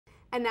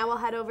And now we'll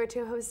head over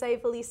to Jose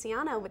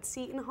Feliciano with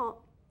Seton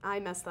Hall. I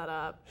messed that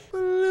up.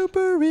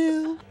 Blooper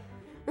reel.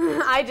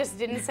 I just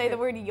didn't say the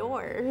word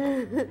your.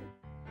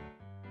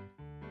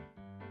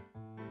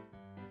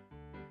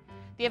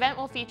 The event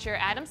will feature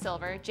Adam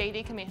Silver,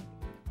 JD Camille.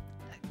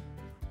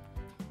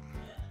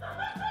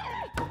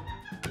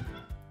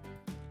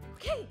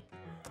 Okay.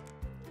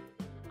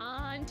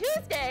 On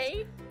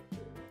Tuesday,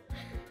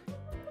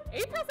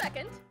 April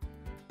 2nd.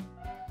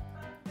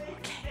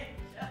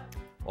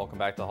 Welcome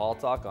back to Hall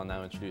Talk. I'll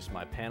now introduce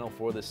my panel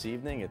for this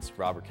evening. It's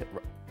Robert.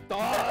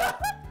 Wow.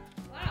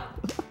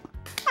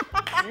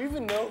 Do you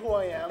even know who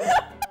I am?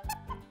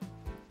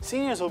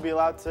 Seniors will be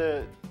allowed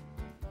to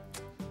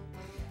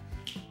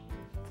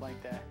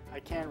like that. I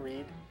can't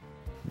read.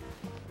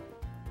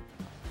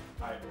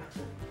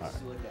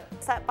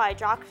 Set by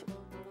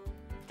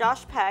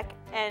Josh Peck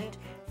and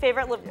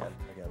favorite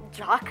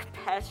Jock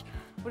Pesh.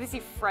 What is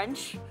he,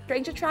 French?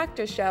 Strange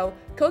Attractor Show,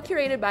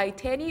 co-curated by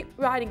Tanny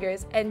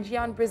Rodingers and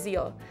Gian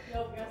Brazil.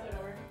 Nope, guess it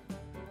over.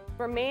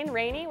 Remain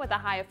rainy with a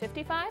high of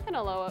 55 and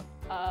a low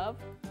of...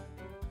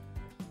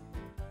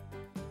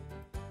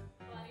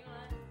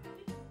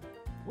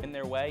 Win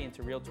their way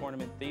into real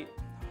tournament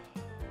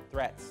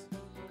threats.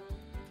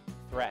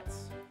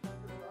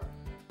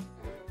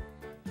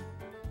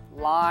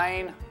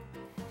 Line.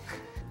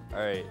 All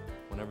right,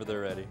 whenever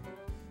they're ready.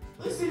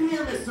 Listen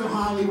here, Mr.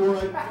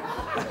 Hollywood.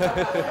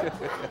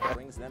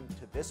 Brings them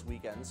to this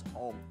weekend's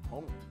home.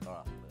 Season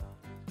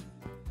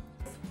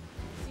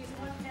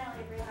 1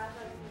 finale, Real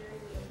Housewives of New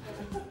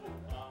Jersey.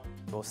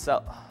 We'll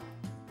sell.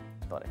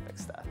 I thought I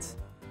fixed that.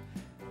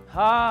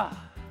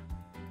 Ah.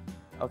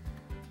 Okay.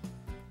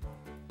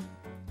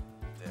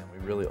 Damn, we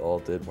really all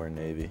did wear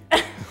navy.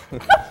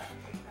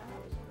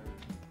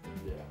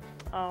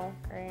 Oh,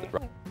 great.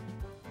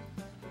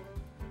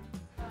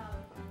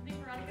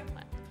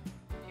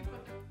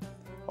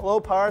 Hello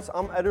Pirates,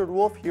 I'm Edward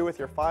Wolf here with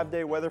your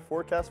 5-day weather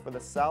forecast for the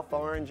South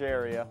Orange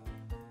area.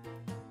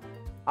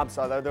 I'm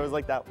sorry, there was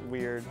like that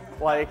weird,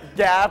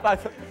 gap.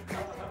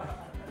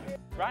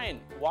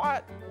 Ryan,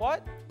 what?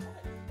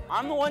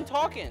 I'm the one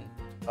talking.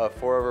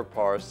 4 over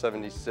par,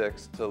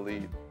 76 to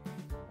lead.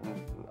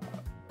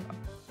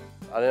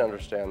 I didn't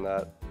understand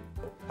that.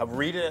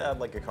 Read it at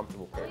like a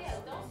comfortable pace. Yeah,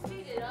 don't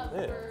speed it up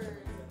for,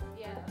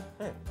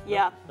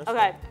 Yeah,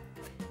 okay.